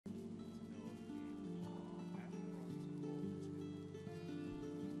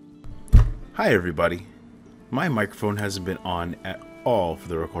Hi everybody. My microphone hasn't been on at all for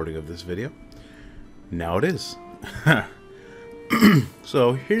the recording of this video. Now it is.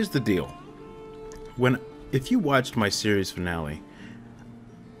 So here's the deal. If you watched my series finale,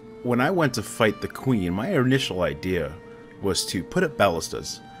 when I went to fight the queen, my initial idea was to put up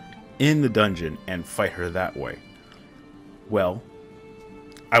ballistas in the dungeon and fight her that way. Well,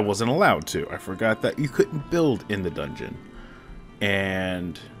 I wasn't allowed to. I forgot that you couldn't build in the dungeon.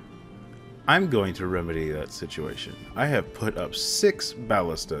 And I'm going to remedy that situation. I have put up 6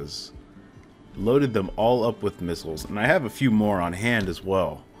 ballistas, loaded them all up with missiles, and I have a few more on hand as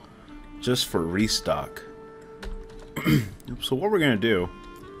well, just for restock. So what we're going to do,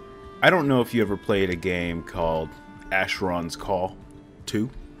 I don't know if you ever played a game called Asheron's Call 2.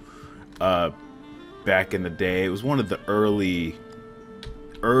 Back in the day, it was one of the early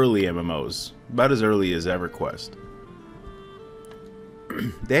MMOs, about as early as EverQuest.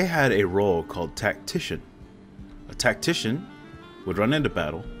 They had a role called Tactician. A tactician would run into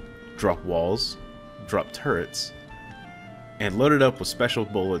battle, drop walls, drop turrets, and load it up with special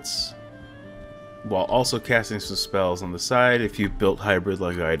bullets, while also casting some spells on the side if you built hybrid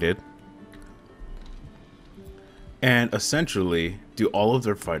like I did, and essentially do all of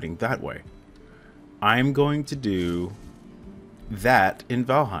their fighting that way. I'm going to do that in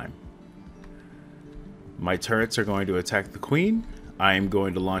Valheim. My turrets are going to attack the queen. I am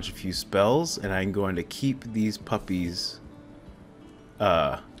going to launch a few spells, and I'm going to keep these puppies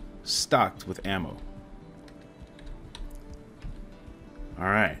stocked with ammo.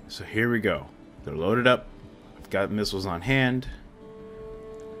 Alright, so here we go. They're loaded up. I've got missiles on hand.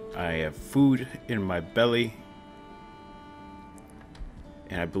 I have food in my belly.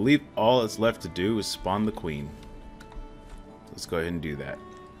 And I believe all that's left to do is spawn the queen. Let's go ahead and do that.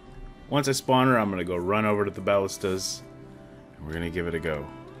 Once I spawn her, I'm going to go run over to the ballistas. And we're going to give it a go.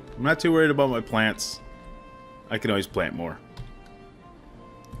 I'm not too worried about my plants. I can always plant more.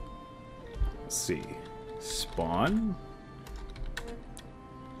 Let's see. Spawn.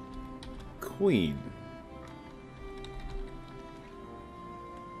 Queen.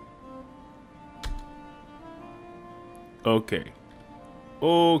 Okay.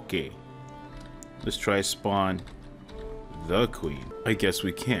 Okay. Let's try spawn the queen. I guess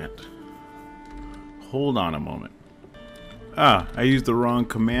we can't. Hold on a moment. Ah, I used the wrong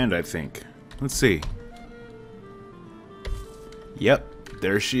command, I think. Let's see. Yep,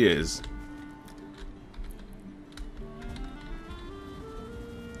 there she is.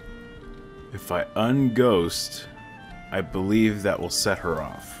 If I unghost, I believe that will set her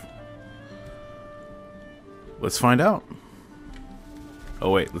off. Let's find out. Oh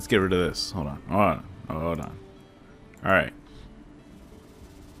wait, let's get rid of this. Hold on, hold on, hold on. Alright.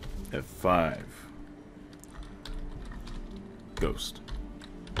 F5. Ghost.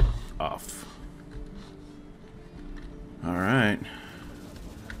 Off. Alright.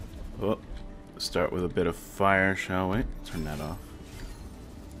 Well, start with a bit of fire, shall we? Turn that off.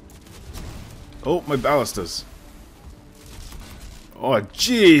 Oh, my ballistas. Oh,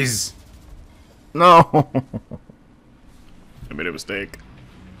 jeez. No. I made a mistake.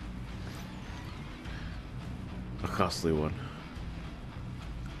 A costly one.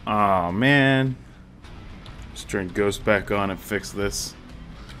 Oh man. Let's turn Ghost back on and fix this.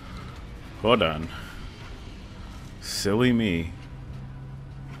 Hold on. Silly me.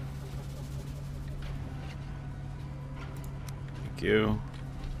 Thank you.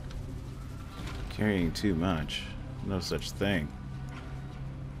 Carrying too much. No such thing.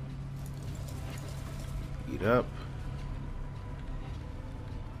 Eat up.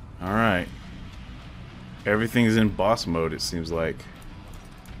 Alright. Everything's in boss mode, it seems like.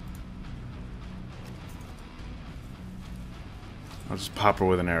 I'll just pop her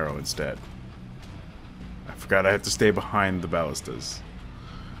with an arrow instead. I forgot I have to stay behind the ballistas.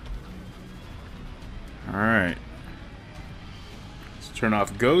 Alright. Let's turn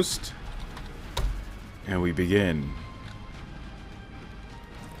off Ghost. And we begin.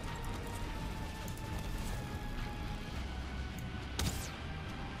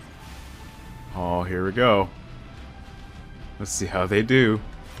 Oh, here we go. Let's see how they do.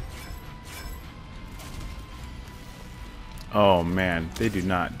 Oh man, they do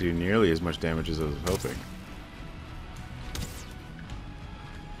not do nearly as much damage as I was hoping.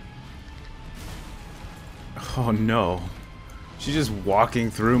 Oh no. She's just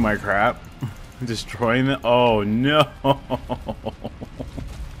walking through my crap. Destroying them. Oh no.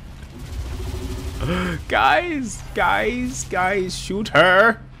 Guys, shoot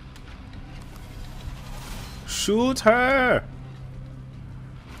her. Shoot her.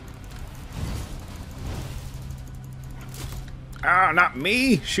 Ah, not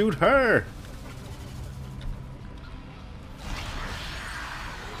me! Shoot her!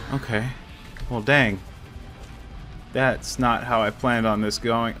 Okay. Well, dang. That's not how I planned on this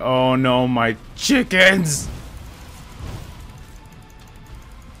going. Oh no, my chickens!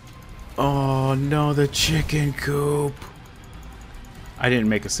 Oh no, the chicken coop. I didn't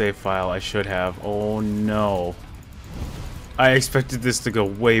make a save file. I should have. Oh no. I expected this to go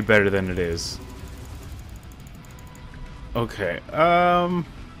way better than it is. Okay,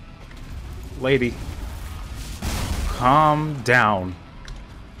 lady. Calm down.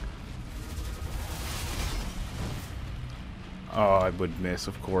 Oh, I would miss,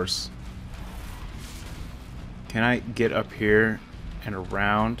 of course. Can I get up here and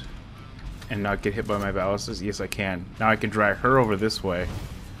around and not get hit by my ballistas? Yes, I can. Now I can drag her over this way.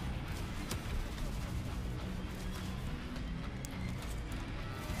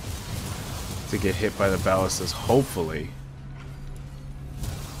 To get hit by the ballistas, hopefully.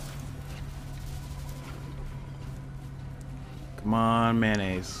 Come on,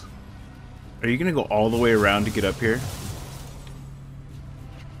 mayonnaise. Are you gonna go all the way around to get up here?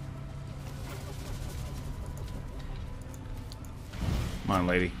 Come on,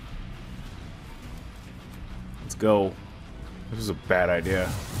 lady. Let's go. This was a bad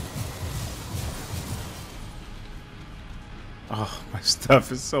idea. Oh, my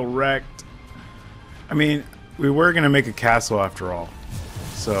stuff is so wrecked. I mean, we were gonna make a castle after all.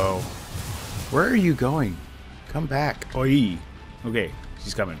 So, where are you going? Come back. Oi. Okay,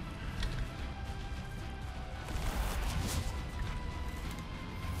 she's coming.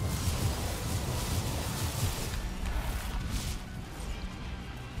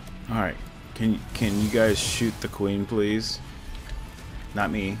 Alright. Can you guys shoot the queen, please?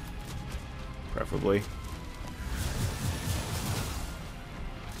 Not me. Preferably.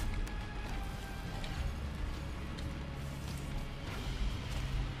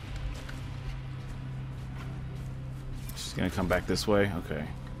 She's gonna come back this way? Okay.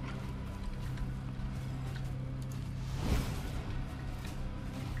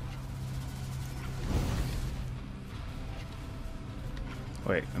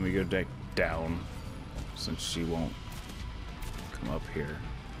 Wait, let me go deck down since she won't come up here.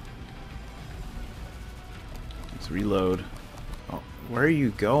 Let's reload. Oh, where are you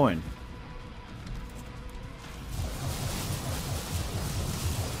going?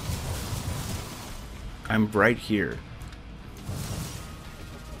 I'm right here.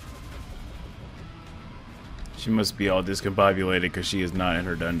 She must be all discombobulated because she is not in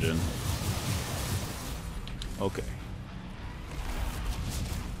her dungeon. Okay.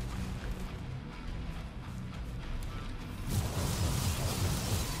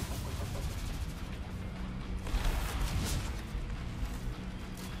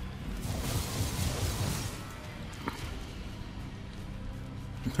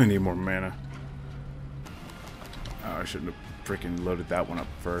 I need more mana. Oh, I shouldn't have freaking loaded that one up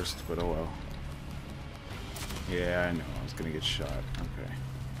first, but oh well. Yeah, I know. I was gonna get shot. Okay.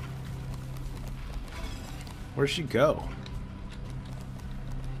 Where'd she go?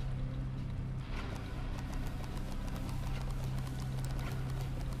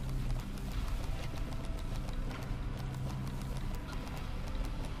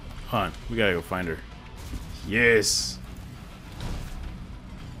 Hold on. We gotta go find her. Yes!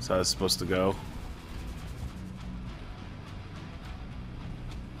 That's how it's supposed to go.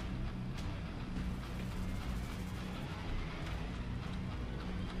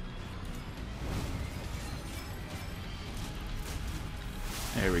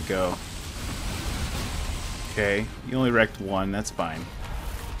 There we go. Okay, you only wrecked one, that's fine.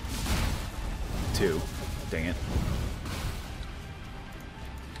 Two. Dang it.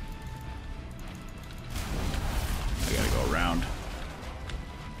 I gotta go around.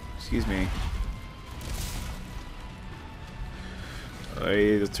 Excuse me.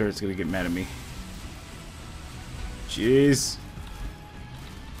 Hey, the turret's gonna get mad at me. Jeez.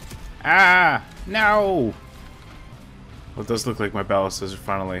 Ah! No! Well, it does look like my ballistas are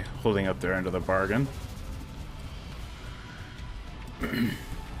finally holding up their end of the bargain.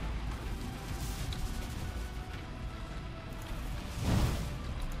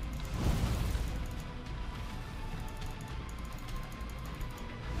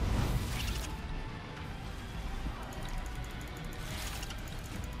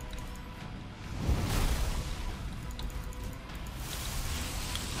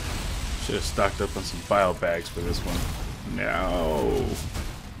 Should have stocked up on some bio bags for this one. No.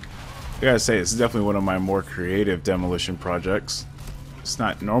 I gotta say, this is definitely one of my more creative demolition projects. It's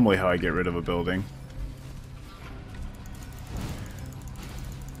not normally how I get rid of a building.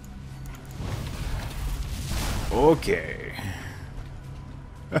 Okay.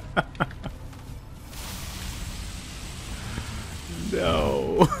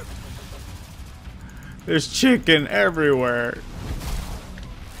 No. There's chicken everywhere.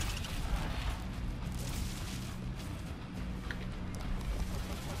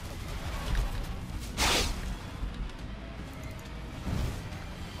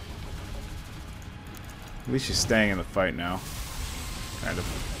 At least she's staying in the fight now. Kind of.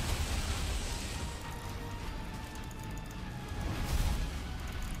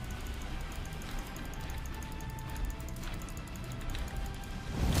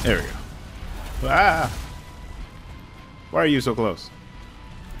 There we go. Ah! Why are you so close?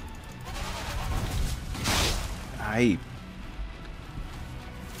 I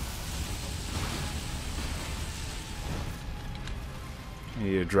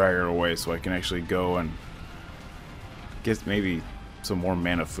need to drag her away so I can actually go and get maybe some more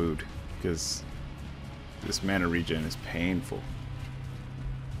mana food, because this mana regen is painful.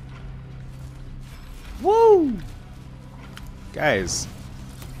 Woo! Guys,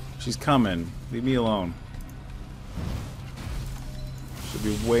 she's coming. Leave me alone. Should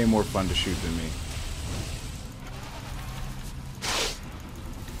be way more fun to shoot than me.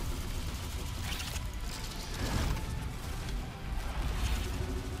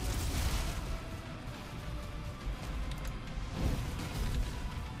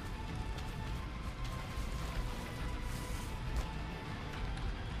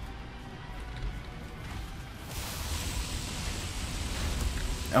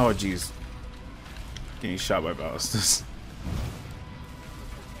 Oh jeez. Getting shot by ballistas.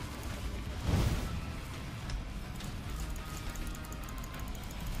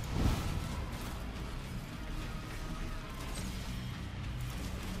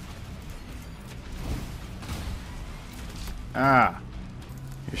 Ah.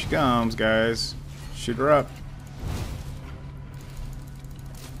 Here she comes, guys. Shoot her up.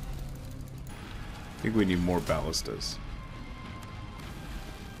 I think we need more ballistas.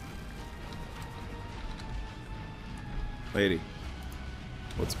 Lady,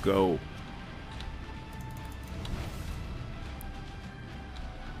 let's go.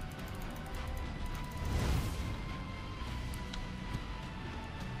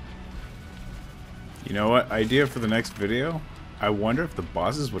 You know what? Idea for the next video? I wonder if the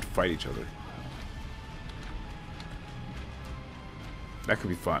bosses would fight each other. That could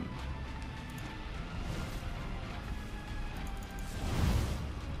be fun.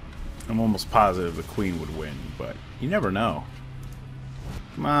 I'm almost positive the queen would win, but you never know.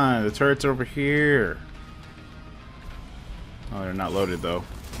 Come on, the turret's over here. Oh, they're not loaded though.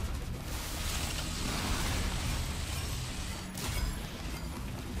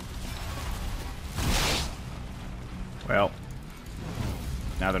 Well,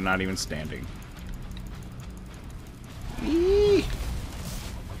 now they're not even standing. Eee!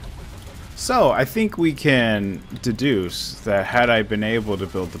 So, I think we can deduce that had I been able to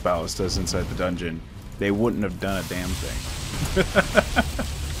build the ballistas inside the dungeon, they wouldn't have done a damn thing.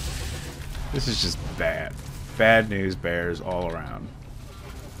 This is just bad. Bad news bears all around.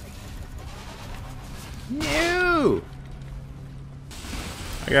 No!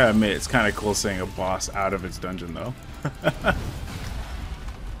 I gotta admit, it's kind of cool seeing a boss out of its dungeon, though.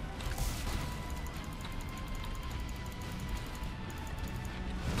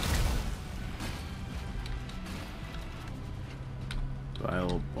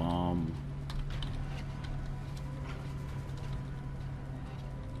 Bile bomb.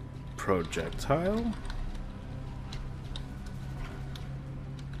 Projectile.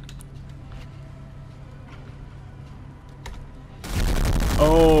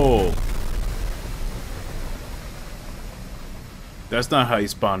 Oh, that's not how you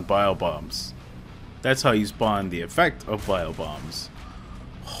spawn bile bombs. That's how you spawn the effect of bile bombs.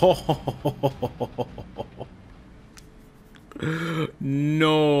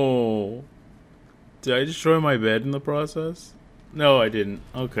 No. Did I destroy my bed in the process? No, I didn't.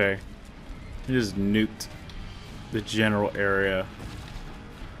 Okay. I just nuked the general area.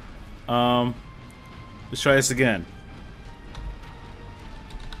 Let's try this again.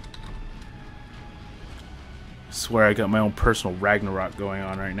 I swear I got my own personal Ragnarok going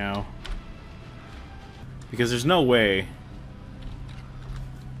on right now. Because there's no way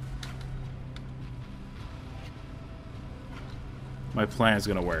my plan is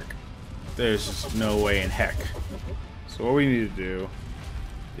gonna work. There's just no way in heck. So what we need to do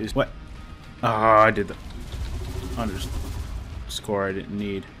is what? Ah, I did the underscore I didn't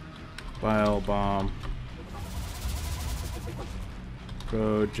need. Bile bomb.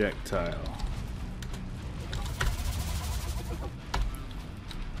 Projectile.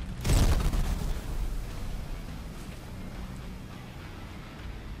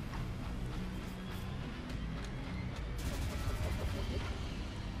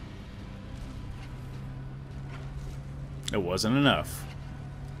 It wasn't enough.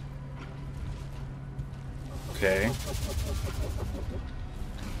 Okay.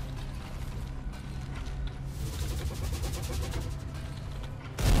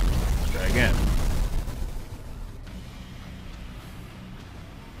 Try again.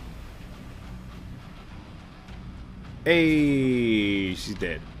 Hey, she's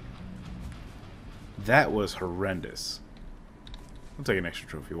dead. That was horrendous. I'll take an extra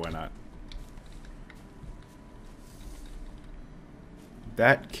trophy, why not?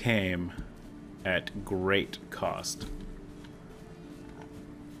 That came at great cost.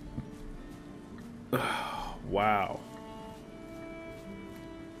 Wow.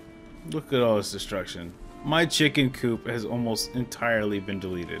 Look at all this destruction. My chicken coop has almost entirely been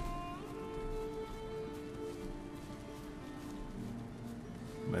deleted.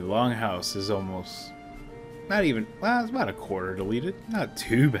 My longhouse is almost... not even... well, it's about a quarter deleted. Not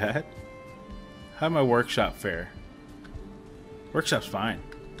too bad. How'd my workshop fare? Workshop's fine.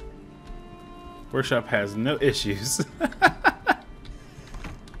 Workshop has no issues.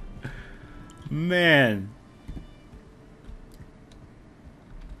 Man.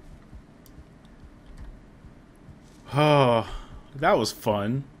 Oh, that was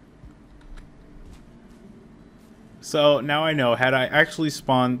fun. So now I know, had I actually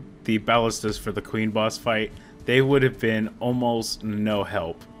spawned the Ballistas for the Queen boss fight, they would have been almost no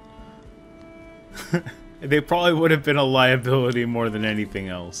help. They probably would have been a liability more than anything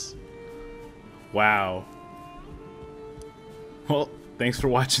else. Wow. Well, thanks for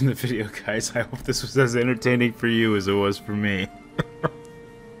watching the video, guys. I hope this was as entertaining for you as it was for me.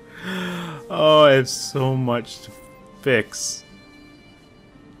 Oh, I have so much to fix.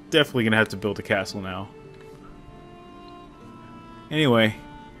 Definitely gonna have to build a castle now. Anyway,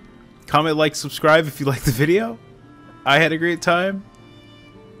 comment, like, subscribe if you liked the video. I had a great time.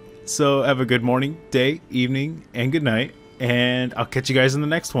 So have a good morning, day, evening, and good night. And I'll catch you guys in the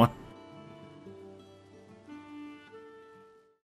next one.